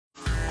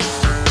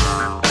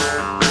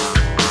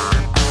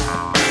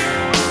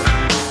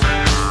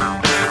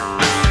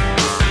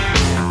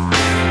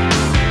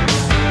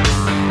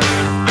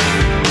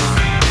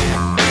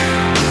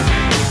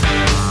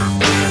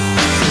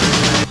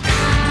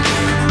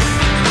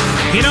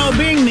You know,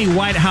 being the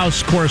White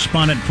House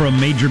correspondent for a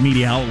major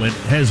media outlet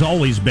has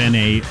always been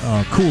a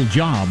cool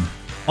job.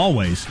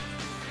 Always.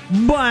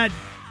 But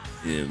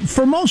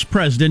for most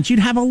presidents, you'd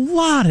have a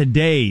lot of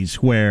days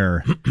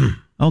where,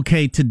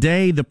 okay,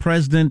 today the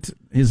president,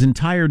 his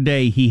entire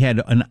day, he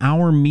had an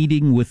hour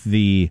meeting with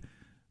the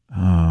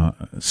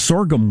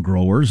sorghum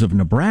growers of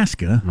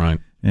Nebraska. Right.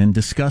 And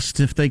discussed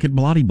if they could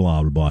blah,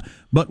 blah, blah.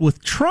 But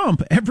with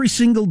Trump, every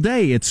single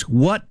day, it's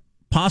what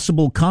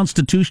possible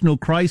constitutional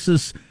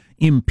crisis,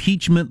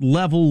 impeachment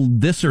level,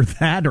 this or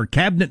that, or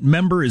cabinet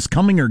member is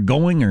coming or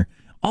going, or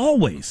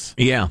always.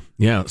 Yeah.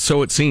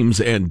 So it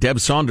seems. And Deb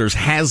Saunders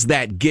has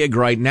that gig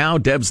right now.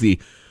 Deb's the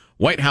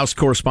White House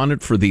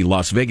correspondent for the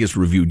Las Vegas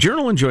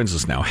Review-Journal and joins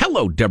us now.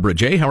 Hello, Deborah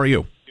J. How are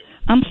you?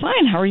 I'm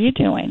fine. How are you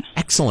doing?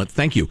 Excellent.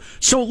 Thank you.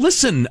 So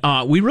listen,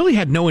 we really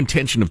had no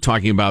intention of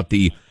talking about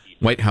the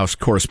White House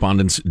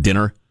Correspondents'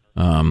 Dinner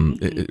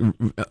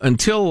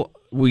until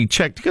we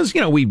checked, because, you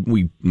know,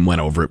 we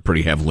went over it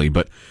pretty heavily,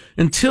 but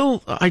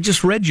until I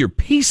just read your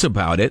piece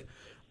about it,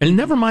 and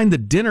never mind the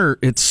dinner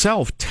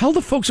itself, tell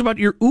the folks about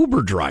your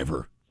Uber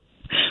driver.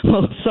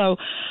 Well, so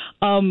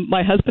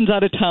my husband's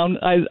out of town.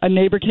 A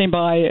neighbor came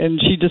by, and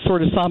she just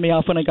sort of saw me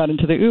off when I got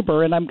into the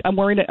Uber, and I'm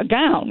wearing a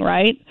gown,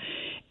 right?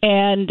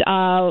 And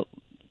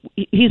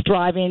he's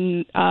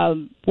driving,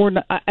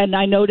 and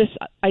I noticed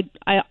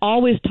I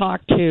always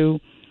talk to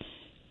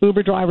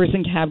Uber drivers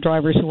and cab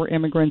drivers who were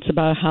immigrants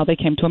about how they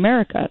came to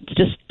America. It's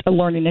just a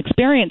learning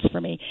experience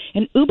for me.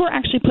 And Uber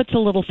actually puts a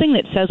little thing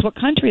that says what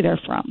country they're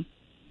from.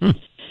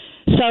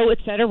 So it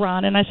said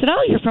Iran, and I said,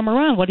 "Oh, you're from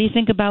Iran. What do you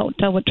think about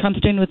what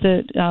Trump's doing with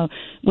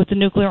the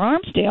nuclear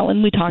arms deal?"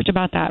 And we talked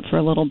about that for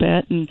a little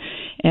bit,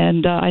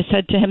 and I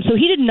said to him, so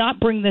he did not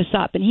bring this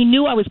up, and he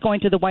knew I was going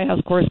to the White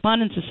House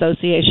Correspondents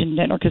Association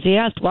dinner because he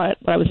asked what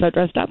I was so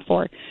dressed up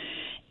for,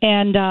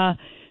 and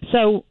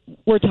so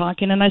we're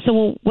talking, and I said,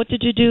 "Well, what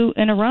did you do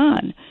in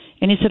Iran?"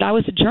 And he said, "I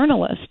was a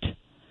journalist."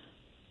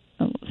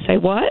 Say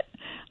what?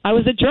 I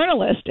was a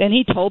journalist, and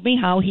he told me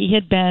how he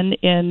had been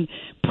in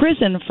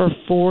prison for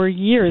 4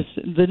 years,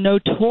 the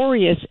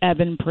notorious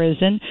Evin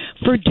prison,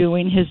 for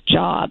doing his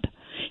job.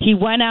 He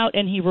went out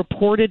and he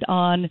reported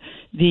on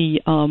the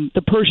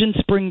Persian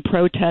Spring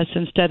protests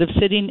instead of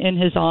sitting in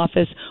his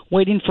office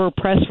waiting for a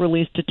press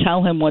release to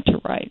tell him what to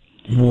write.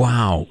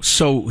 Wow.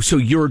 So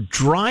your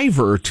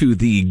driver to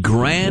the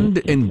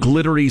grand and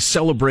glittery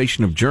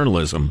celebration of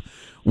journalism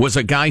was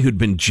a guy who'd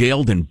been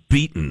jailed and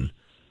beaten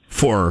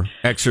for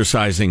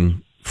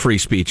exercising free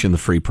speech in the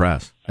free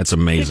press. That's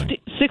amazing.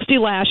 60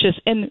 lashes.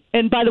 And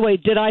by the way,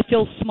 did I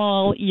feel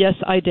small? Yes,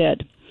 I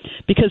did.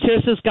 Because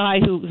here's this guy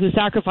who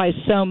sacrificed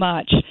so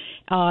much.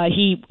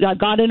 He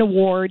got an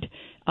award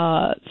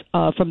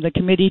from the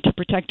Committee to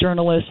Protect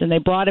Journalists, and they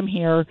brought him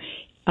here.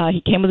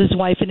 He came with his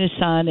wife and his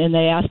son, and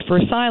they asked for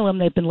asylum.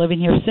 They've been living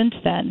here since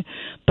then.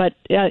 But,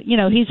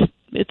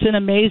 it's an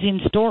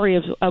amazing story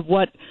of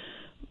what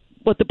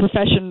the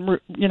profession,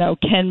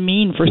 can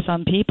mean for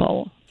some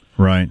people.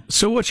 Right.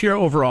 So what's your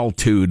overall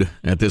tude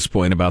at this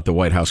point about the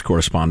White House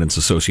Correspondents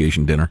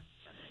Association dinner?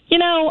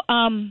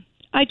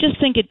 I just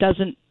think it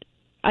doesn't.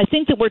 I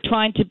think that we're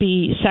trying to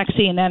be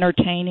sexy and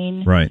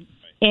entertaining. Right.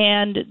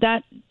 And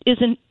that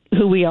isn't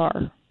who we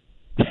are.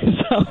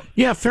 So,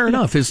 yeah, fair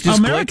enough. It's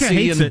just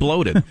glitzy and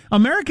bloated.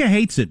 America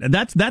hates it.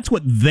 That's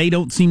what they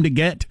don't seem to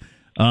get.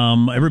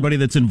 Everybody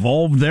that's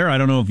involved there, I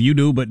don't know if you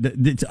do, but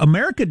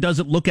America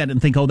doesn't look at it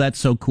and think, "Oh, that's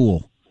so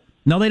cool."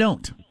 No, they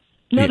don't.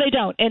 No, they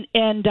don't,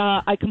 and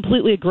I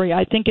completely agree.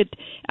 I think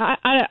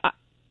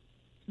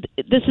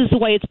this is the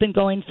way it's been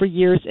going for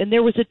years, and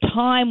there was a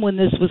time when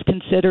this was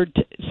considered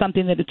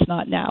something that it's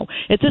not now.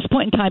 At this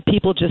point in time,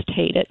 people just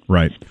hate it.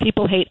 Right.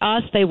 People hate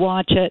us. They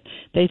watch it.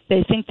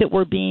 They think that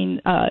we're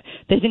being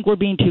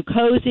too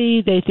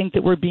cozy. They think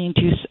that we're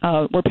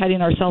we're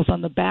patting ourselves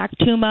on the back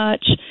too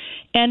much.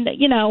 And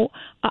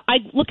I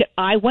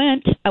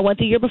went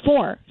the year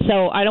before,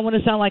 so I don't want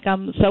to sound like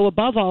I'm so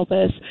above all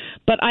this,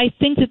 but I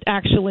think that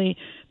actually,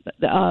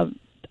 I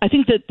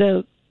think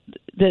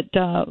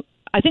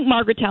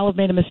Margaret Talib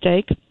made a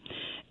mistake.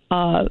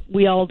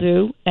 We all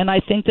do, and I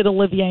think that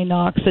Olivier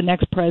Knox, the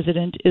next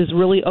president, is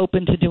really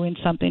open to doing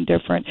something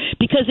different,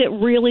 because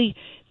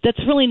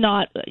that's really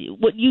not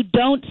what you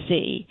don't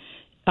see.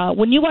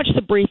 When you watch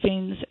the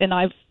briefings, and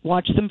I've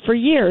watched them for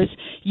years,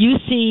 you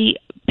see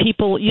a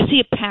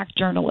packed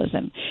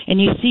journalism, and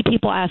you see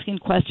people asking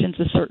questions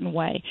a certain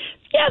way.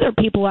 Yeah, there are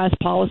people who ask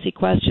policy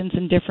questions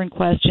and different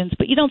questions,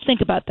 but you don't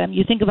think about them.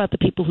 You think about the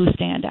people who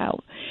stand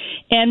out.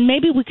 And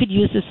maybe we could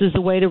use this as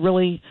a way to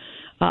really,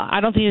 I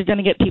don't think you're going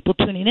to get people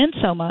tuning in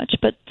so much,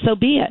 but so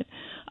be it,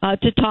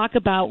 to talk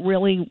about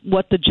really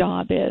what the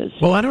job is.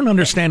 Well, I don't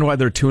understand why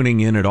they're tuning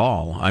in at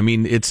all. I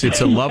mean, it's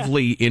a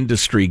lovely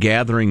industry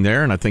gathering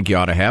there, and I think you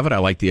ought to have it. I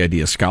like the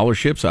idea of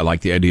scholarships. I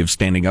like the idea of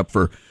standing up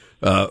for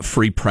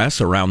free press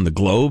around the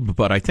globe,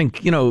 but I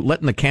think,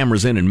 letting the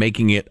cameras in and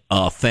making it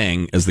a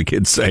thing, as the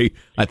kids say,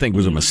 I think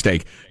was a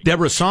mistake.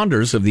 Deborah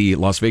Saunders of the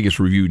Las Vegas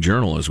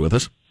Review-Journal is with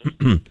us.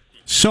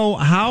 So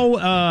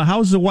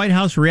how's the White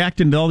House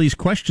reacting to all these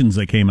questions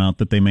that came out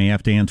that they may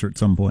have to answer at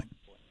some point?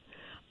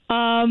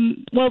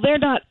 Well,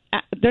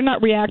 they're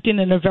not reacting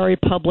in a very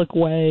public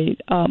way.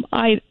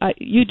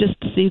 You just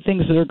see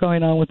things that are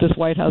going on with this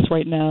White House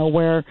right now,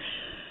 where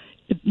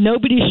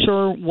nobody's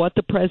sure what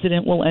the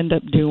president will end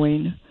up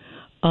doing.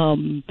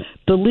 The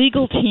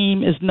legal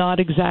team is not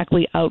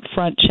exactly out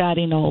front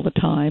chatting all the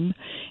time,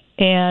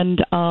 and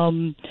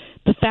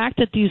the fact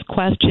that these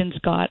questions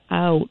got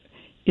out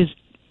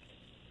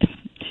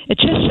it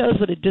just shows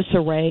what a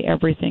disarray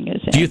everything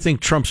is in. Do you think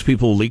Trump's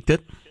people leaked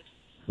it?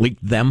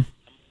 Leaked them?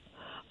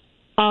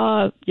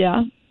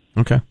 Yeah.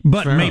 Okay.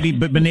 But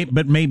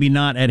maybe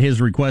not at his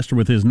request or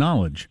with his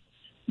knowledge.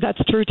 That's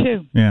true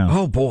too. Yeah.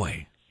 Oh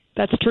boy.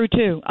 That's true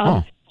too.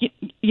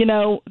 You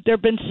know, there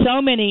have been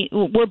so many.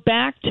 We're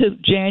back to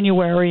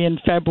January and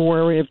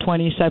February of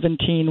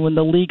 2017 when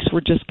the leaks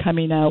were just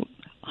coming out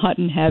hot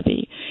and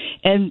heavy.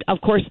 And, of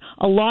course,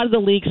 a lot of the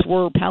leaks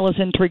were palace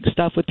intrigue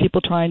stuff with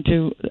people trying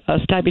to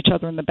stab each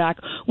other in the back.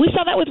 We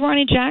saw that with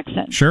Ronnie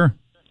Jackson. Sure.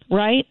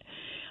 Right?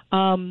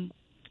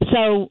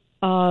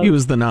 He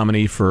was the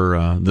nominee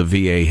for the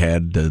VA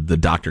head, the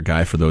doctor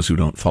guy, for those who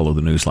don't follow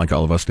the news like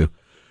all of us do.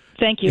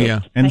 Thank you.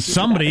 Yeah. And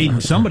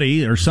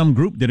somebody or some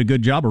group did a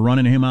good job of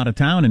running him out of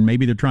town, and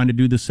maybe they're trying to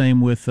do the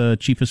same with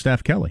Chief of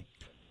Staff Kelly.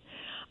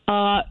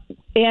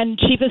 And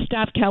Chief of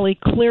Staff Kelly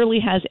clearly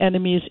has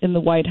enemies in the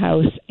White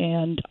House,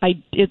 and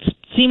it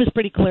seems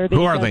pretty clear that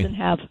Who are doesn't they?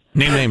 have...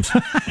 Name names.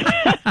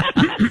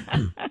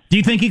 Do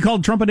you think he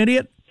called Trump an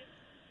idiot?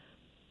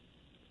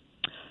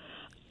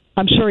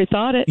 I'm sure he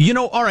thought it. You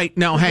know, all right,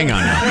 now hang on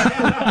now.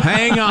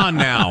 Hang on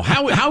now.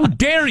 How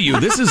dare you?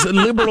 This is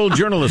liberal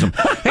journalism.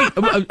 Hey,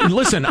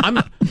 listen, I'm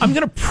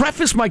going to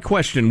preface my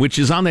question, which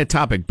is on that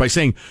topic, by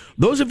saying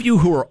those of you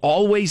who are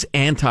always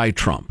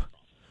anti-Trump,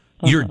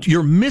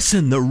 you're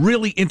missing the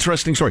really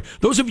interesting story.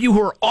 Those of you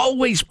who are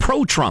always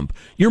pro-Trump,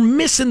 you're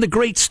missing the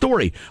great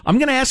story. I'm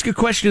going to ask a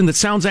question that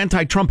sounds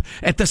anti-Trump.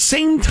 At the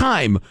same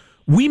time,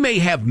 we may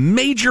have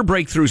major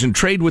breakthroughs in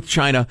trade with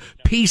China,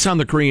 peace on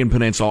the Korean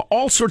Peninsula,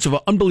 all sorts of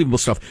unbelievable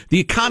stuff. The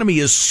economy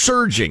is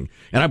surging,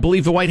 and I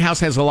believe the White House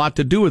has a lot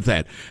to do with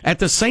that. At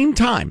the same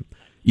time,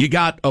 you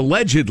got,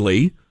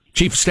 allegedly,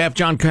 Chief of Staff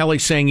John Kelly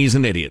saying he's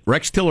an idiot.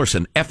 Rex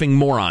Tillerson, effing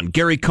moron.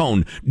 Gary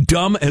Cohn,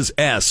 dumb as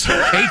S.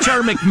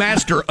 H.R.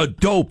 McMaster, a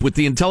dope with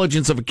the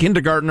intelligence of a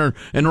kindergartner,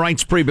 and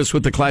Reince Priebus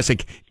with the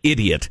classic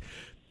idiot.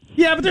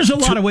 Yeah, but there's a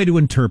lot of way to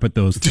interpret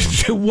those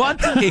things. To what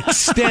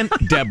extent,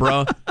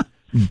 Deborah,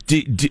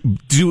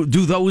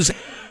 do those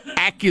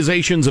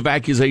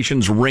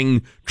accusations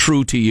ring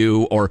true to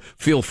you, or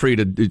feel free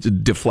to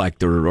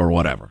deflect or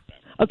whatever?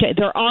 Okay,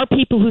 there are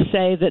people who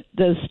say that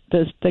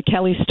the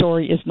Kelly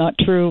story is not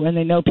true, and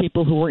they know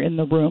people who were in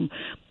the room.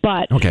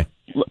 But okay.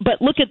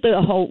 But look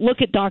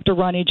at Dr.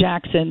 Ronnie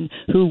Jackson,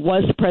 who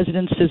was the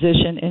president's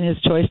physician in his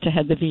choice to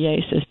head the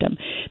VA system.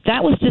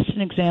 That was just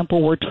an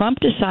example where Trump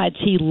decides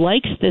he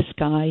likes this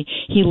guy.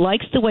 He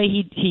likes the way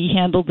he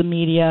handled the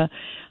media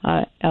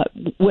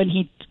when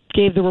he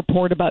gave the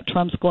report about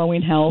Trump's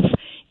glowing health,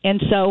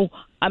 and so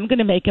I'm going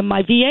to make him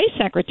my VA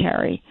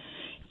secretary.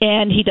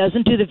 And he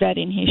doesn't do the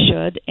vetting he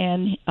should,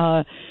 and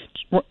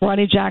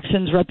Ronnie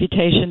Jackson's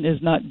reputation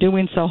is not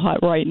doing so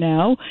hot right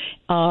now,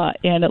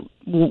 and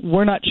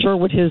we're not sure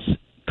what his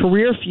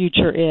career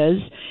future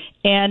is,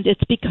 and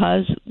it's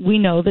because we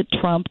know that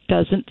Trump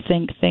doesn't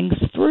think things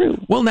through.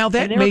 Well, now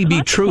that may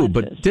be true,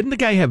 but didn't the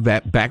guy have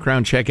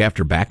background check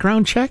after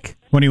background check?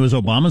 When he was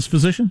Obama's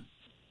physician?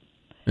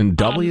 And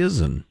W's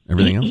and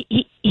everything else?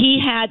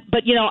 He had,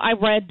 but, you know, I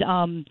read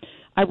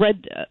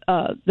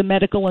the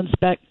medical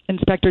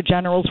inspector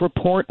general's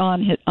report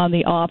on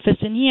the office,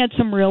 and he had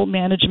some real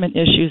management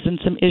issues and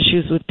some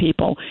issues with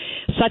people,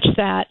 such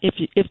that if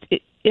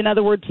in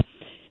other words,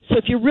 so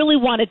if you really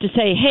wanted to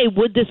say, hey,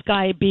 would this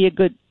guy be a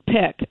good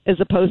pick, as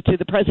opposed to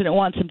the president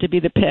wants him to be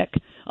the pick,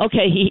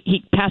 okay,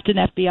 he passed an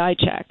FBI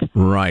check.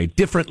 Right,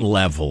 different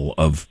level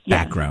of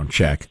background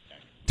check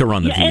to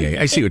run the VA.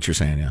 I see what you're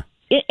saying, yeah.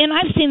 And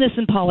I've seen this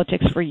in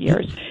politics for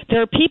years.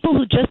 There are people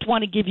who just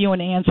want to give you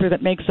an answer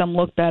that makes them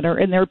look better,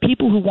 and there are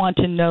people who want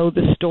to know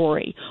the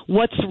story.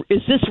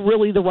 Is this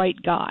really the right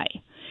guy?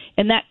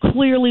 And that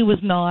clearly was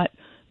not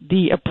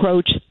the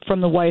approach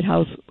from the White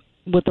House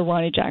with the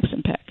Ronnie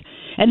Jackson pick.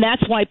 And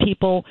that's why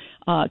people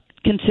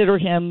consider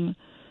him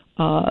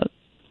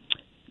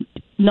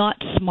not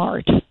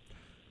smart.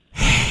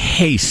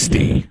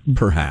 Hasty,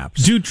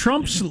 perhaps. Do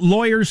Trump's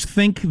lawyers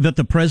think that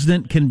the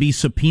president can be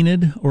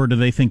subpoenaed, or do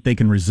they think they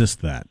can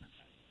resist that?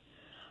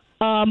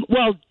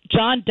 Well,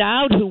 John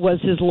Dowd, who was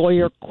his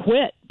lawyer,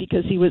 quit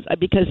because he's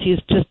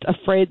just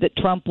afraid that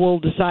Trump will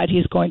decide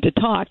he's going to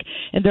talk.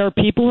 And there are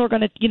people who are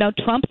going to,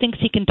 Trump thinks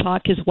he can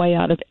talk his way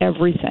out of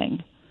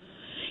everything.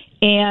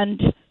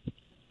 And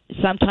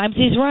sometimes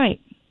he's right,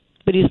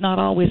 but he's not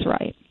always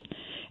right.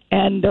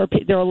 And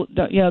there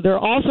are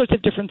all sorts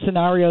of different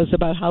scenarios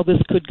about how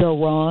this could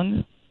go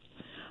wrong,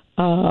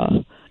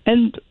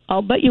 and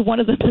I'll bet you one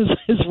of them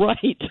is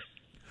right.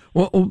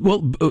 Well,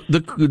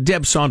 the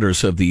Deb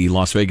Saunders of the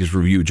Las Vegas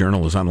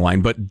Review-Journal is on the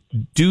line. But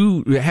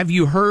have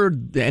you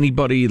heard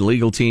anybody, the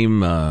legal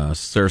team,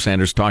 Sarah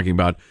Sanders, talking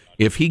about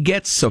if he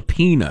gets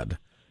subpoenaed,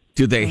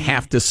 do they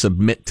have to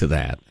submit to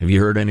that? Have you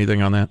heard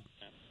anything on that?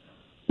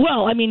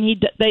 Well, I mean,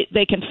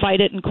 they can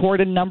fight it in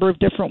court a number of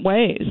different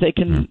ways. They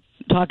can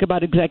talk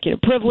about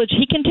executive privilege.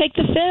 He can take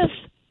the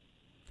fifth.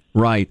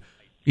 Right.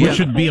 Which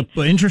should be an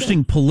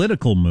interesting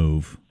political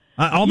move.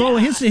 Although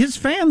his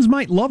fans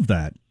might love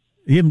that.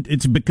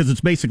 It's because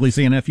it's basically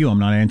saying, F you, I'm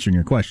not answering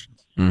your questions.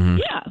 Mm-hmm.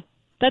 Yeah,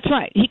 that's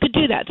right. He could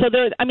do that. So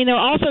there are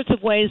all sorts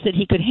of ways that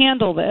he could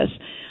handle this.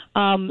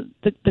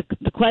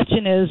 The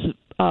question is,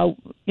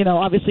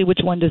 obviously, which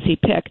one does he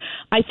pick?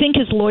 I think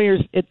his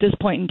lawyers at this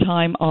point in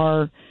time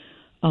are,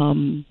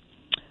 let's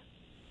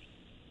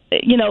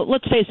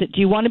face it.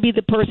 Do you want to be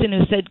the person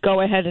who said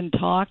go ahead and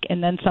talk,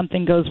 and then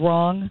something goes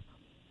wrong?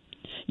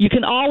 You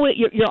can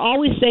you're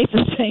always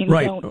safer saying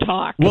don't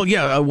talk. Well,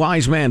 yeah, a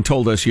wise man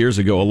told us years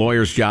ago a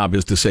lawyer's job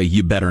is to say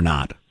you better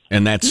not.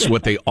 And that's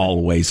what they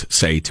always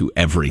say to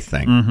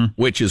everything,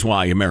 which is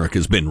why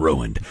America's been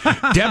ruined.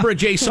 Deborah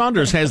J.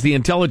 Saunders has the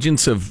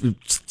intelligence of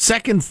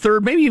second,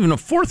 third, maybe even a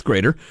fourth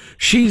grader.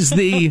 She's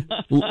the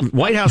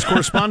White House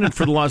correspondent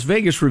for the Las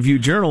Vegas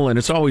Review-Journal, and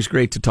it's always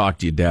great to talk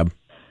to you, Deb.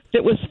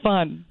 It was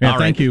fun. Yeah,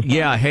 thank you.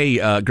 Yeah,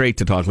 hey, great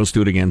to talk. Let's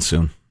do it again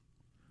soon.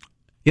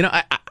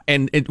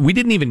 We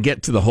didn't even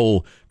get to the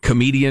whole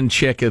comedian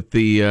chick at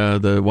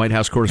the White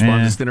House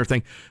Correspondents' Dinner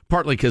thing,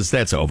 partly because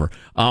that's over.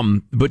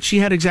 But she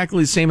had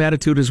exactly the same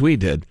attitude as we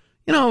did.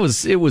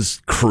 It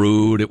was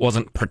crude. It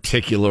wasn't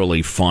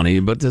particularly funny,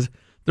 but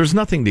there's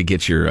nothing to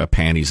get your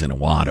panties in a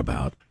wad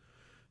about.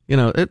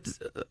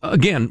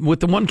 Again, with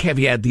the one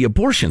caveat, the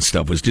abortion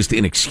stuff was just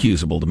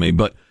inexcusable to me,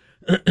 but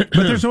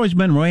there's always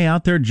been way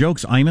out there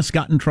jokes. Imus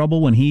got in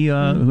trouble when he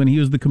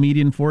was the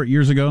comedian for it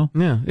years ago.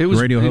 Yeah, it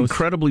was radio host.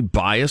 Incredibly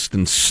biased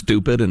and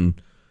stupid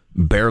and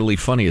barely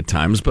funny at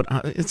times, but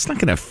it's not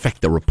going to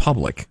affect the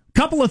Republic.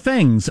 Couple of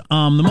things.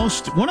 One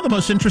of the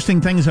most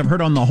interesting things I've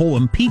heard on the whole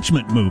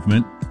impeachment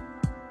movement.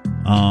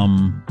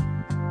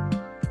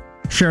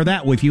 Share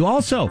that with you.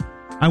 Also,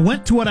 I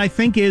went to what I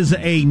think is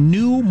a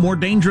new, more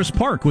dangerous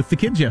park with the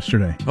kids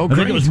yesterday. Oh, I great.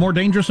 think it was more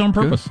dangerous on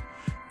purpose. Good.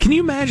 Can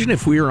you imagine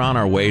if we were on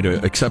our way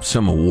to accept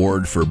some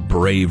award for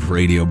brave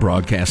radio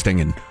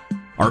broadcasting and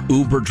our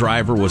Uber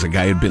driver was a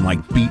guy who'd been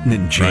beaten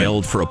and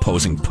jailed for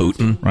opposing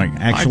Putin? Right.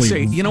 Actually, I'd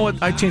say, you know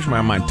what? I changed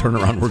my mind. Turn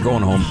around. We're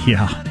going home.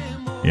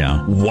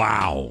 Yeah.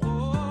 Wow.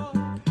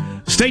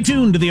 Stay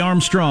tuned to the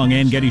Armstrong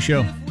and Getty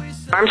Show.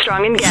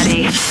 Armstrong and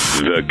Getty.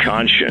 The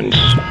conscience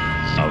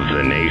of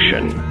the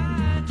nation.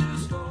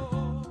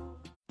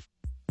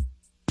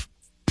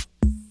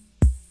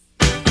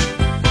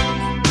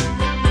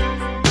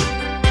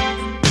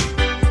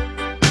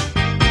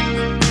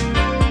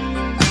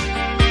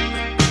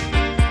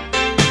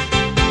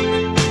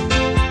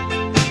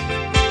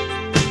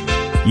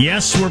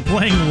 Yes, we're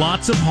playing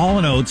lots of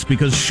Hall & Oates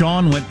because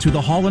Sean went to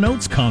the Hall &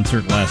 Oates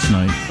concert last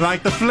night.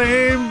 Like the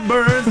flame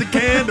burns the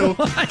candle,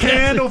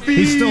 candle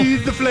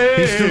feeds the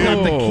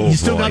flame. He's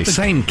still got the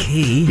same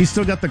key. He's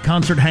still got the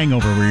concert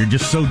hangover where you're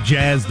just so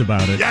jazzed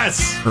about it.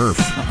 Yes.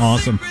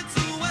 Awesome.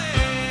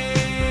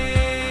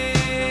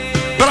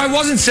 But I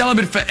wasn't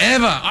celibate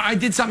forever. I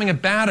did something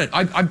about it.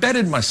 I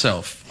bettered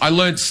myself. I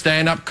learned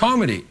stand-up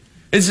comedy.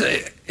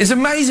 It's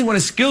amazing what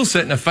a skill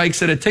set and a fake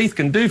set of teeth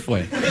can do for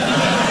you.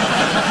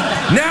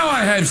 Now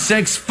I have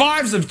sex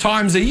 5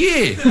 times a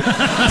year. Look,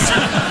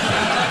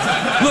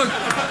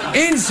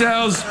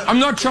 incels, I'm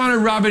not trying to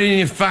rub it in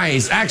your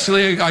face.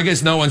 Actually, I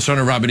guess no one's trying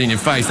to rub it in your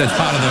face. That's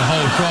part of the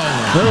whole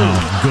problem.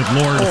 Oh, good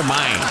Lord. Oh,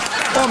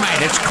 my,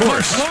 it's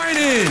coarse.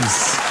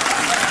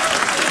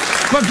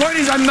 My point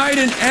is I made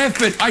an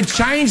effort. I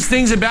changed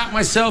things about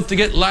myself to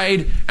get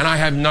laid, and I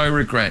have no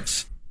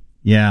regrets.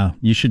 Yeah,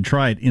 you should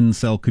try it,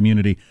 incel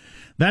community.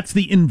 That's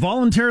the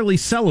involuntarily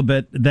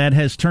celibate that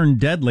has turned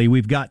deadly.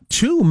 We've got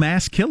 2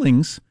 mass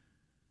killings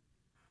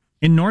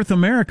in North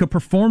America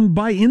performed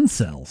by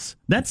incels.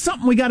 That's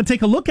something we got to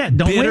take a look at,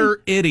 don't we?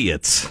 Bitter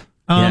idiots.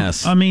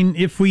 Yes. I mean,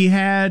 if we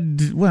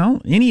had,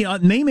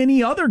 name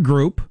any other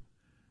group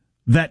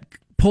that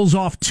pulls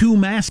off 2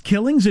 mass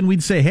killings, and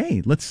we'd say,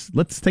 hey, let's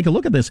take a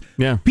look at this.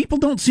 Yeah. People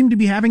don't seem to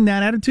be having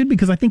that attitude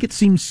because I think it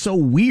seems so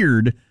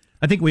weird.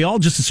 I think we all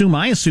just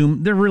I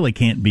assume there really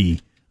can't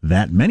be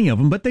that many of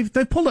them, but they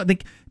pulled out. They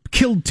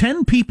killed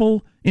 10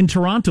 people in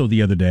Toronto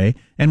the other day,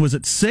 and was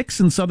it 6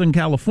 in Southern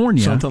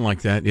California? Something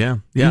like that, yeah.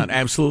 Yeah, an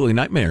absolutely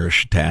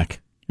nightmarish attack.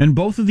 And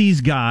both of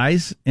these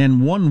guys,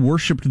 and one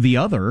worshipped the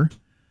other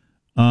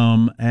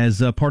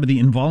as a part of the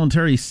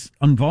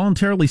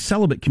involuntarily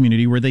celibate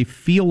community, where they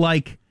feel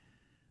like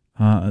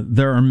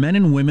there are men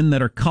and women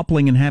that are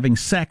coupling and having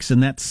sex,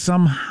 and that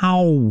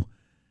somehow,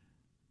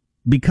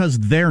 because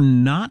they're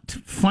not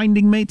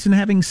finding mates and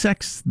having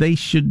sex, they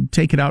should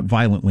take it out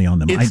violently on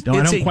them. I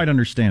don't quite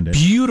understand it.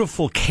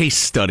 Beautiful case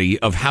study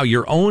of how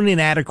your own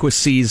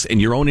inadequacies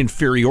and your own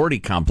inferiority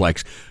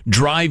complex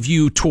drive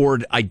you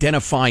toward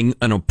identifying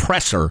an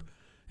oppressor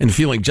and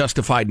feeling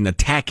justified in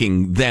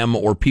attacking them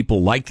or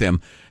people like them.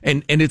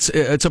 And it's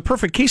a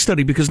perfect case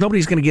study because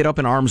nobody's going to get up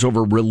in arms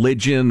over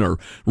religion or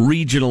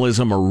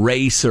regionalism or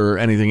race or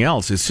anything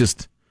else. It's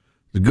just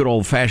The good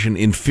old-fashioned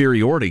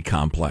inferiority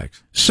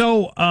complex.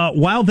 So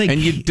while they...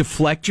 And you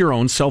deflect your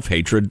own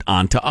self-hatred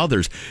onto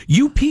others.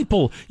 You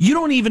people, you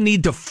don't even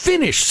need to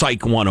finish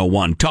Psych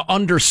 101 to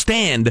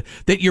understand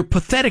that you're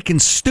pathetic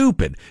and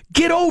stupid.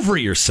 Get over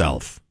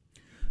yourself.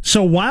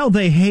 So while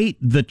they hate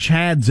the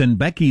Chads and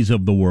Beckys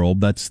of the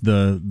world, that's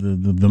the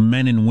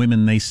men and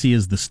women they see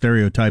as the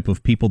stereotype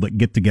of people that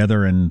get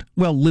together and,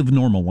 well, live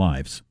normal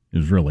lives,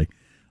 is really...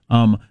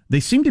 they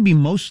seem to be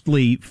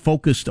mostly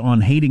focused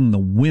on hating the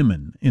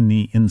women in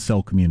the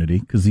incel community,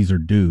 because these are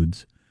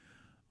dudes.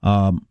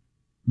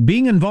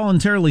 Being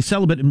involuntarily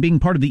celibate and being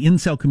part of the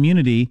incel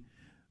community,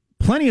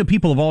 plenty of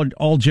people of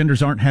all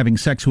genders aren't having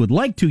sex who would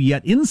like to,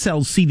 yet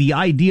incels see the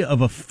idea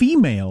of a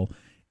female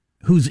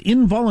who's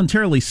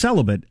involuntarily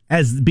celibate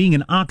as being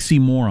an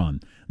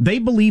oxymoron. They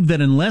believe that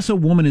unless a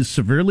woman is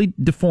severely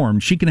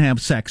deformed, she can have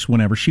sex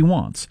whenever she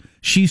wants.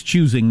 She's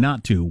choosing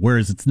not to,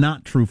 whereas it's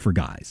not true for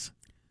guys.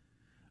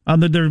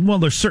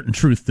 There's certain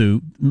truth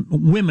to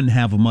women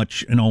have a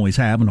much, and always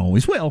have and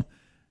always will,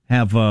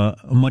 have a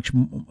much...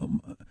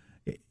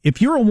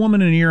 If you're a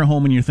woman and you're at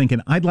home and you're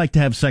thinking, I'd like to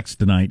have sex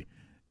tonight,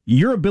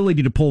 your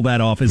ability to pull that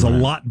off is a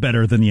lot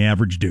better than the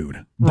average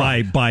dude,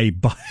 by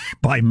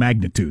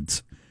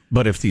magnitudes.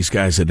 But if these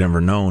guys had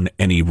never known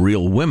any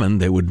real women,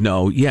 they would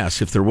know,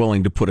 yes, if they're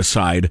willing to put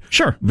aside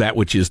that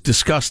which is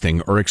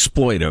disgusting or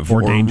exploitive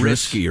or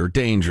risky or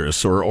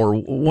dangerous or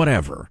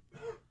whatever.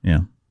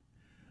 Yeah.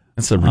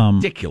 That's a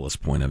ridiculous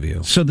point of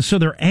view. So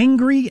they're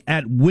angry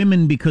at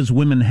women because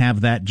women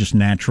have that just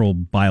natural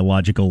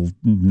biological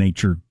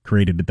nature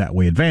created it that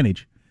way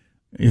advantage,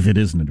 if it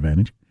is an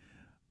advantage.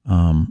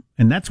 And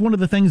that's one of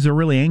the things they're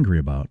really angry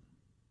about,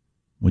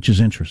 which is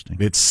interesting.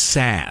 It's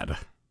sad.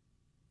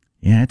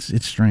 Yeah,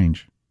 it's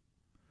strange.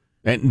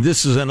 And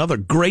this is another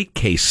great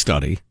case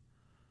study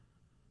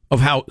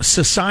of how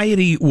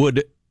society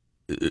would,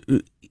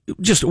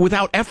 just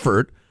without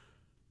effort,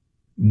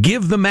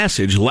 give the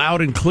message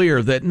loud and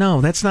clear that, no,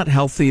 that's not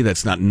healthy,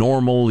 that's not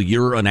normal,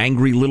 you're an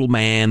angry little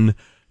man.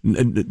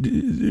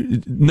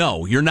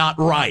 No, you're not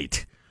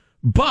right.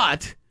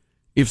 But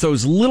if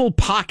those little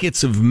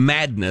pockets of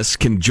madness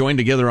can join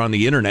together on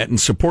the internet and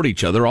support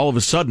each other, all of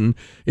a sudden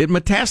it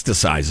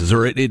metastasizes,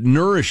 or it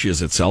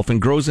nourishes itself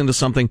and grows into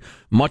something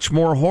much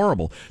more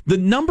horrible. The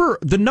number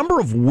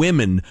of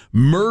women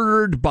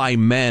murdered by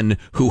men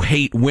who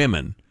hate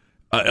women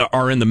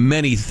are in the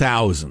many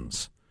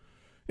thousands.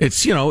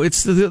 It's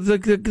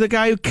the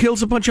guy who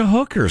kills a bunch of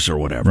hookers or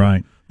whatever.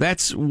 Right.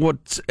 That's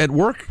what's at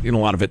work in a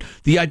lot of it.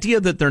 The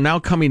idea that they're now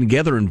coming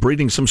together and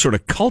breeding some sort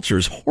of culture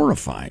is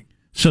horrifying.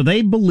 So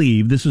they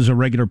believe, this is a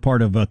regular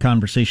part of a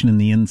conversation in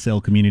the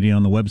incel community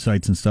on the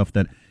websites and stuff,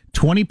 that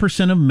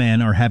 20% of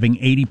men are having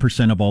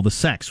 80% of all the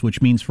sex,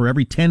 which means for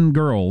every 10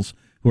 girls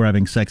who are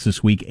having sex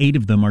this week, 8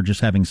 of them are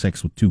just having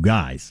sex with 2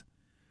 guys.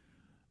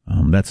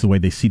 That's the way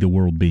they see the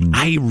world being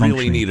I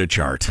really need a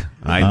chart.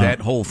 That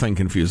whole thing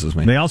confuses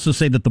me. They also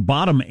say that the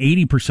bottom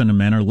 80% of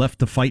men are left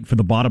to fight for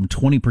the bottom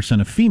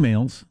 20% of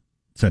females,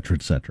 et cetera,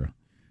 et cetera.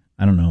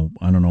 I don't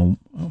know.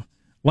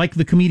 Like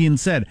the comedian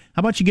said, how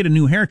about you get a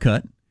new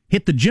haircut,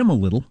 hit the gym a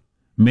little,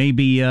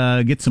 maybe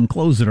get some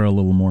clothes that are a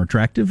little more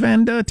attractive,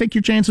 and take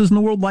your chances in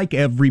the world like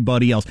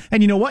everybody else.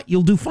 And you know what?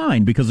 You'll do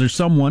fine, because there's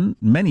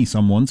many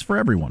someones for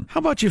everyone. How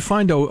about you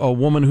find a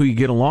woman who you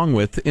get along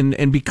with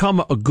and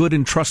become a good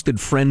and trusted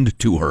friend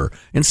to her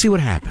and see what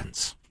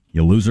happens?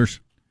 You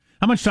losers.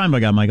 How much time have I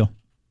got, Michael?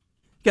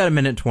 Got a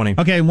minute 20.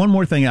 Okay, one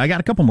more thing. I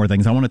got a couple more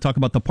things. I want to talk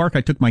about the park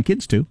I took my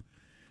kids to,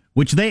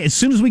 which as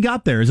soon as we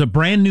got there, is a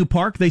brand new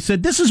park. They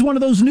said, this is one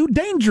of those new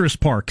dangerous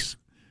parks.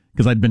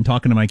 Because I'd been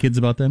talking to my kids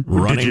about them.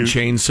 Running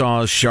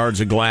chainsaws,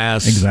 shards of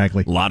glass.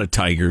 Exactly. A lot of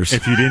tigers.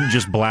 If you didn't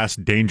just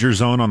blast Danger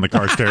Zone on the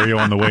car stereo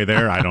on the way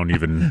there, I don't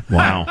even...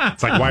 Wow.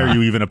 It's like, why are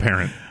you even a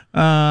parent?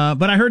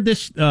 But I heard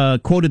this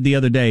quoted the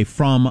other day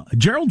from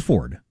Gerald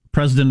Ford,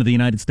 President of the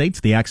United States,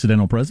 the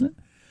accidental president,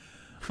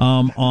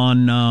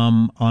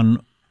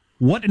 on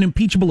what an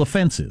impeachable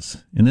offense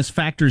is. And this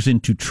factors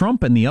into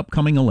Trump and the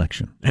upcoming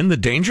election. And the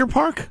danger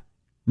park?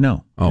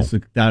 No. Oh.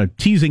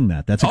 Teasing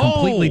that. That's a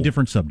completely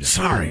different subject.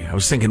 Sorry. I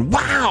was thinking,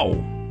 wow.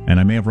 And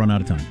I may have run out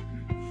of time.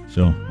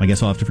 So I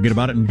guess I'll have to forget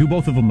about it and do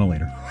both of them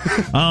later.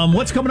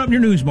 What's coming up in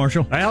your news,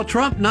 Marshall? Well,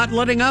 Trump not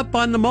letting up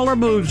on the Mueller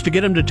moves to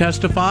get him to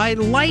testify.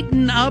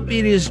 Lighten up.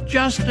 It is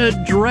just a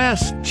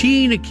dress.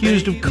 Teen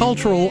accused of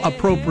cultural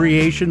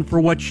appropriation for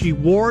what she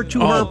wore to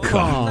her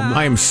prom.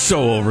 I am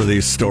so over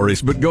these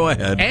stories, but go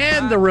ahead.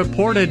 And the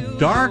reported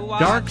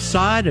dark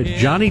side of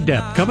Johnny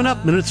Depp. Coming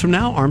up minutes from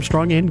now,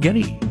 Armstrong and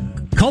Getty.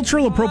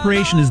 Cultural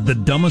appropriation is the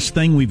dumbest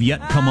thing we've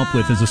yet come up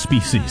with as a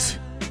species.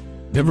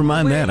 Never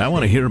mind that. I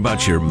want to hear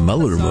about your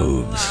Mueller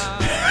moves.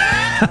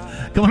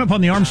 Coming up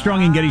on the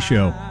Armstrong and Getty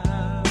Show.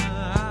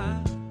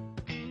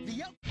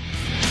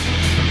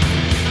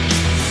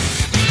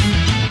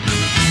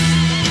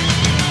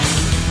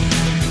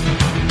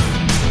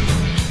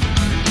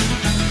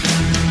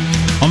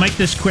 I'll make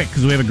this quick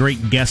because we have a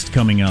great guest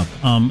coming up.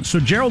 So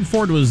Gerald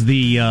Ford was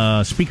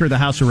the Speaker of the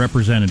House of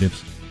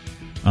Representatives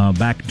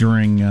back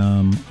during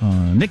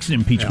Nixon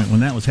impeachment when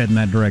that was heading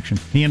that direction.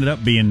 He ended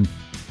up being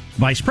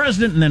vice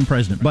president and then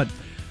president. But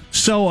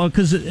so,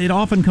 because it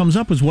often comes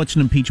up as what's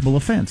an impeachable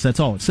offense. That's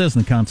all it says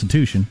in the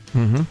Constitution,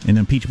 an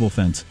impeachable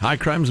offense. High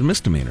crimes and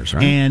misdemeanors,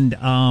 right? And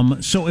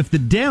so if the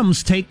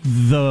Dems take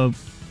the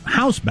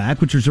House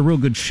back, which there's a real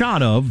good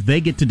shot of, they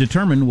get to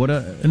determine what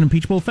an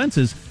impeachable offense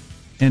is.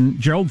 And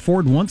Gerald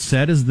Ford once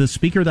said, as the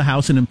Speaker of the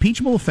House, an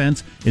impeachable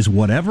offense is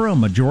whatever a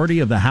majority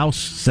of the House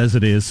says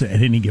it is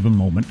at any given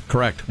moment.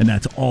 Correct. And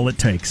that's all it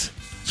takes.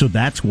 So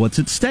that's what's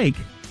at stake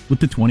with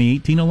the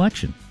 2018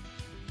 election,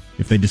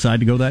 if they decide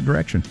to go that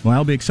direction. Well,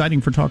 that'll be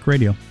exciting for talk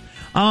radio.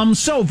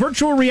 So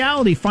virtual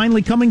reality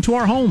finally coming to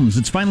our homes.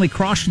 It's finally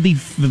crossed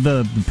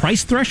the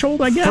price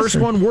threshold, I guess. First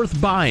one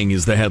worth buying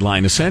is the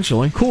headline,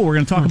 essentially. Cool. We're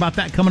going to talk about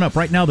that coming up.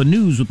 Right now, the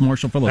news with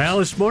Marshall Phillips. Well,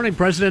 this morning,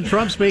 President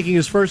Trump's making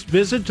his first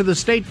visit to the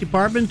State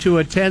Department to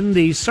attend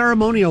the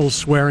ceremonial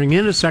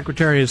swearing-in of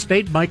Secretary of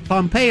State Mike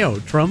Pompeo.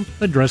 Trump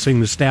addressing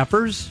the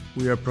staffers.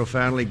 We are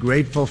profoundly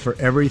grateful for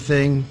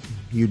everything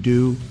you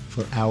do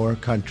for our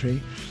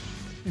country,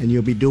 and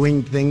you'll be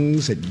doing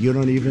things that you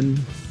don't even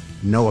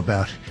know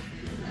about.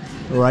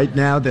 Right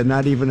now, they're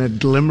not even a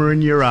glimmer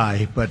in your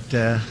eye, but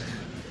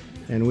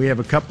and we have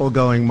a couple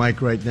going,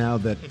 Mike, right now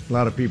that a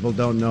lot of people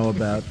don't know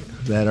about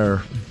that are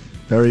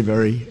very,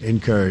 very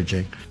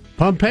encouraging.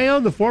 Pompeo,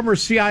 the former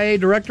CIA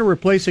director,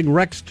 replacing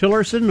Rex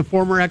Tillerson, the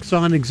former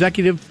Exxon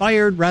executive,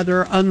 fired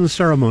rather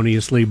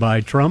unceremoniously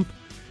by Trump.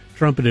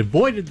 Trump had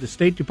avoided the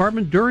State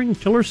Department during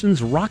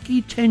Tillerson's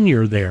rocky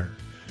tenure there.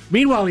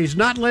 Meanwhile, he's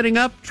not letting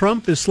up.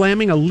 Trump is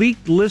slamming a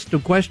leaked list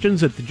of questions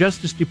that the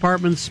Justice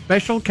Department's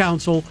special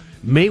counsel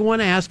may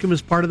want to ask him as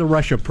part of the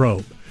Russia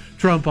probe.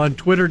 Trump on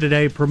Twitter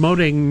today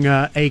promoting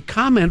a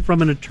comment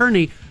from an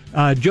attorney,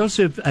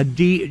 Joseph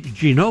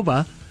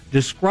DeGenova,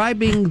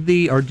 describing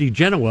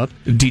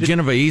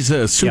DeGenova,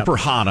 he's super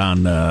hot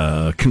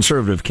on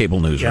conservative cable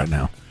news right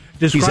now.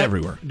 He's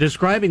everywhere.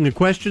 Describing the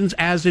questions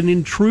as an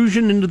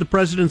intrusion into the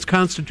president's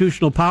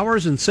constitutional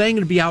powers and saying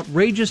it'd be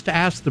outrageous to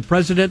ask the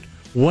president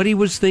what he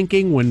was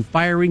thinking when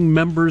firing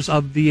members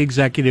of the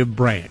executive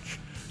branch.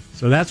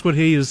 So that's what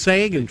he is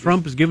saying, and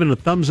Trump has given a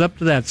thumbs up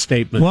to that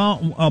statement.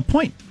 Well, a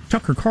point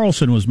Tucker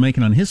Carlson was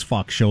making on his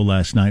Fox show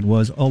last night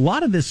was a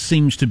lot of this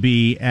seems to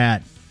be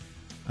at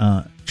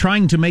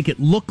trying to make it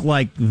look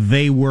like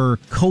they were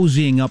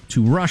cozying up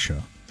to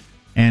Russia.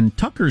 And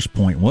Tucker's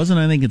point was, and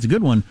I think it's a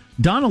good one,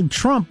 Donald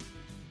Trump,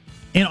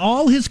 in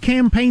all his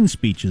campaign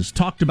speeches,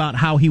 talked about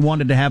how he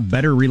wanted to have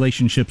better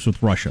relationships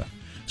with Russia.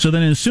 So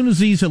then as soon as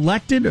he's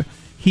elected,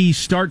 he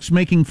starts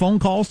making phone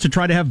calls to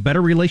try to have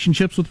better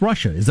relationships with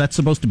Russia. Is that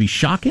supposed to be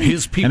shocking?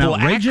 His people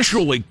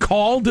actually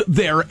called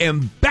their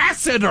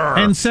ambassador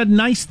and said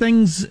nice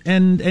things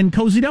and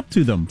cozied up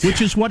to them,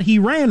 which is what he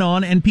ran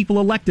on, and people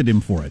elected him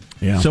for it.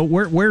 Yeah. So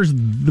where's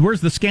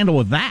the scandal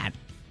with that?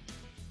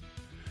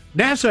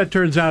 NASA, it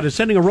turns out, is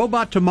sending a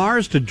robot to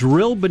Mars to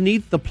drill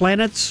beneath the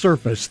planet's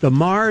surface. The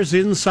Mars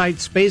InSight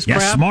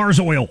spacecraft... Yes, Mars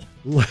oil.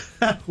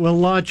 will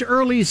launch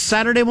early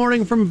Saturday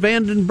morning from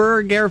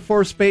Vandenberg Air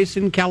Force Base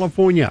in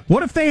California.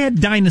 What if they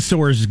had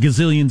dinosaurs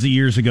gazillions of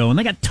years ago and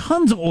they got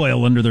tons of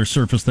oil under their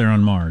surface there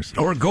on Mars?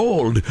 Or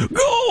gold.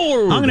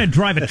 Gold! I'm going to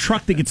drive a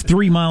truck that gets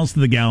 3 miles to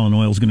the gallon.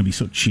 Oil is going to be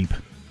so cheap.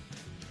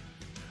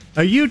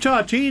 A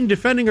Utah teen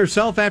defending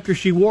herself after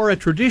she wore a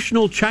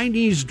traditional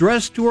Chinese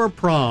dress to her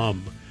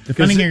prom.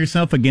 Defending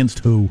herself against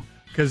who?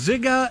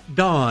 Kaziga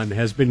Dawn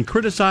has been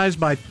criticized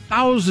by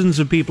thousands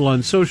of people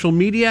on social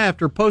media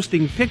after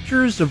posting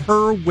pictures of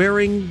her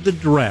wearing the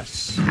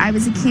dress. I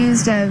was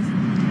accused of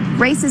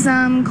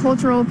racism,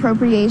 cultural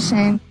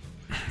appropriation.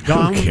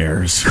 Who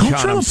cares?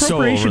 Cultural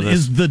appropriation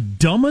is the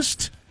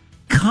dumbest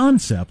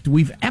concept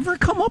we've ever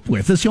come up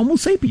with as Homo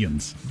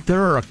sapiens.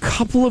 There are a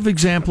couple of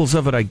examples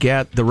of it I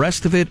get. The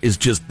rest of it is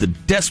just the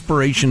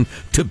desperation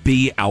to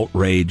be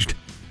outraged.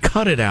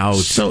 Cut it out.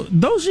 So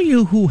those of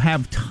you who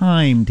have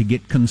time to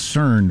get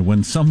concerned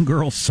when some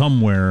girl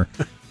somewhere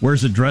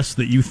wears a dress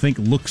that you think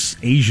looks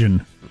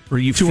Asian, or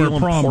you feel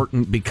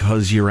important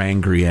because you're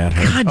angry at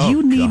her. God,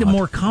 you need a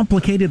more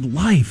complicated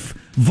life.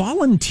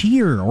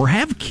 Volunteer or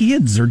have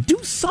kids or do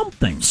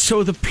something.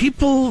 So the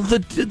people,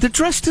 the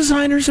dress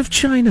designers of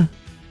China.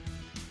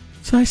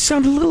 So I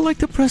sound a little like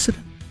the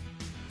president.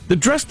 The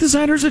dress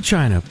designers of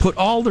China put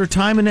all their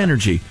time and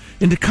energy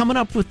into coming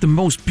up with the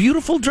most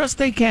beautiful dress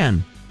they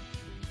can.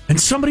 And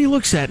somebody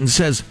looks at it and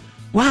says,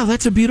 wow,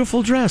 that's a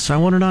beautiful dress. I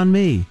want it on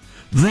me.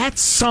 That's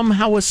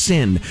somehow a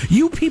sin.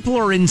 You people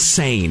are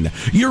insane.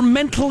 You're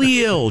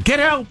mentally ill. Get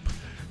help.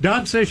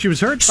 Don says she was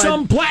hurt.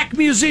 Some black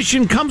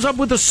musician comes up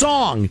with a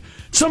song.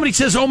 Somebody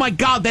says, oh my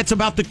God, that's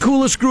about the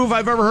coolest groove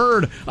I've ever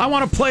heard. I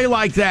want to play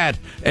like that.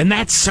 And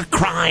that's a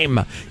crime.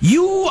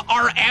 You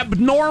are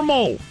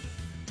abnormal.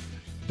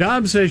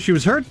 Dom says she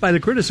was hurt by the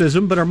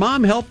criticism, but her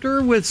mom helped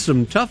her with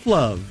some tough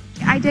love.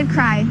 I did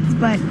cry,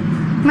 but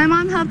my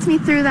mom helped me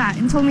through that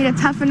and told me to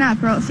toughen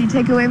up or else she'd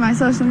take away my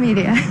social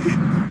media.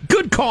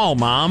 Good call,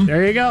 Mom.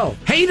 There you go.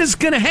 Hate is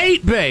gonna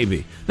hate,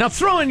 baby. Now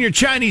throw in your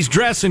Chinese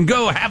dress and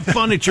go have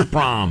fun at your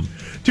prom.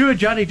 Two of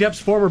Johnny Depp's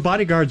former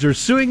bodyguards are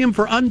suing him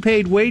for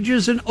unpaid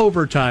wages and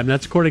overtime.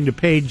 That's according to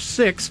Page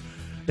 6.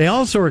 They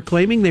also are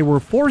claiming they were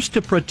forced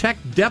to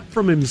protect Depp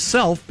from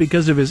himself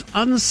because of his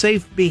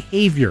unsafe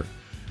behavior.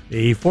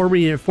 The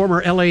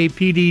former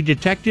LAPD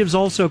detectives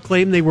also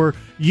claim they were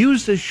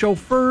used as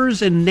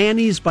chauffeurs and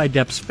nannies by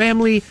Depp's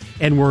family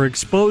and were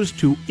exposed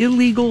to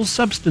illegal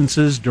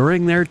substances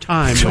during their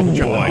time.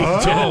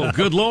 Oh,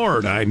 good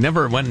Lord.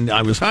 When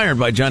I was hired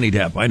by Johnny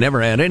Depp, I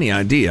never had any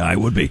idea I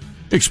would be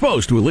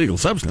exposed to illegal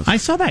substance. I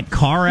saw that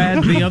car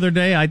ad the other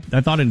day. I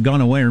thought it had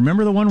gone away.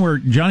 Remember the one where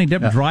Johnny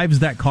Depp drives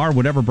that car,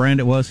 whatever brand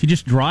it was? He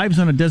just drives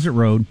on a desert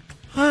road.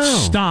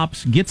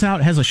 Stops, gets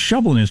out, has a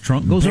shovel in his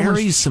trunk, goes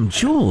buries some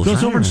jewels.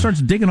 Goes over and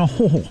starts digging a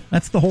hole.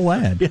 That's the whole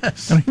ad.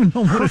 Yes. I don't even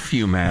know what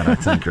perfume ad, I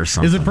think, or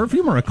something. Is it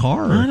perfume or a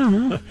car? I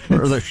don't know.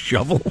 Or the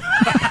shovel.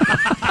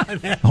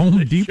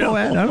 Home Depot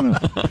ad? I don't know.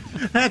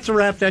 That's a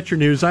wrap. That's your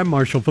news. I'm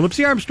Marshall Phillips,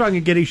 the Armstrong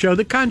and Getty Show,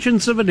 the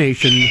conscience of a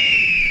nation.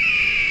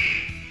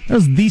 That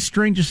was the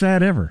strangest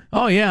ad ever.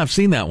 Oh, yeah, I've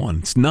seen that one.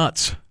 It's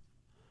nuts.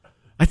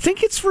 I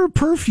think it's for a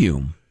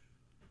perfume.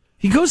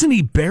 He goes and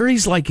he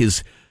buries like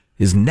his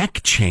neck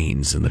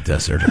chains in the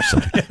desert or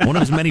something. One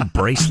of his many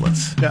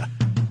bracelets. Yeah.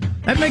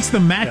 That makes the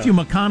Matthew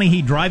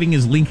McConaughey driving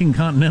his Lincoln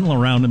Continental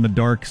around in the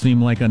dark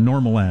seem like a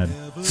normal ad.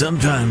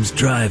 Sometimes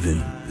driving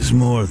is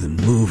more than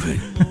moving.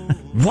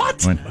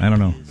 What? I don't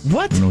know.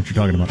 What? I don't know what you're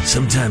talking about.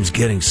 Sometimes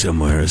getting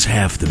somewhere is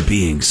half the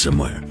being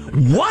somewhere.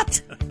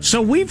 What?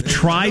 So we've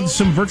tried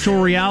some virtual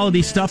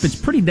reality stuff. It's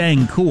pretty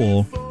dang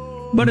cool.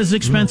 But it's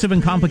expensive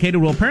and complicated.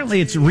 Well,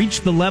 apparently it's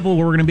reached the level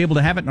where we're going to be able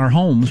to have it in our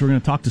homes. We're going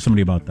to talk to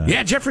somebody about that.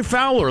 Yeah, Jeffrey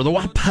Fowler, the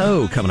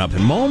WAPO, coming up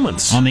in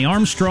moments. On the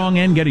Armstrong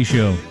and Getty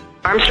Show.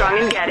 Armstrong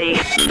and Getty.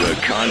 The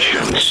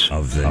conscience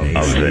of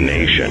the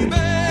nation.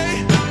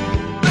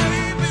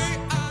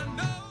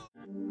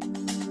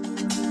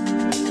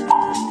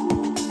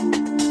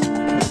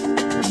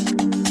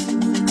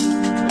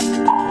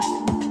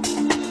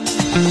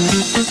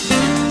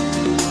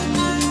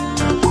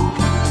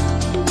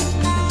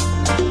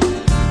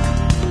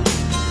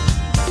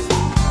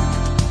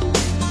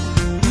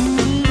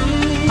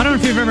 I don't know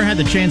if you've ever had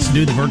the chance to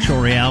do the virtual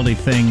reality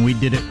thing. We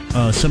did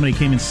it. Somebody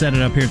came and set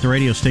it up here at the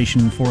radio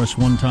station for us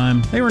one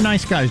time. They were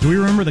nice guys. Do we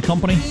remember the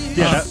company?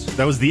 Yeah,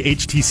 that was the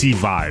HTC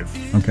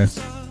Vive.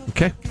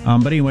 Okay.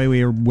 But anyway,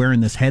 we were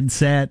wearing this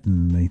headset,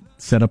 and they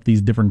set up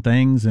these different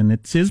things, and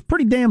it's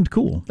pretty damned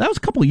cool. That was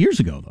a couple of years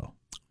ago, though.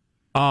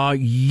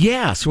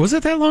 Yes. Was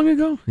it that long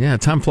ago? Yeah,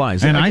 time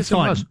flies. And I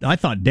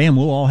thought, damn,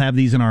 we'll all have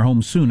these in our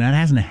homes soon. That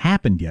hasn't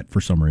happened yet for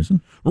some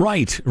reason.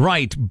 Right.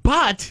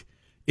 But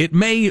it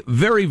may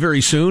very, very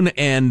soon.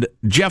 And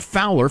Jeff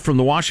Fowler from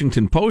the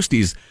Washington Post,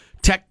 he's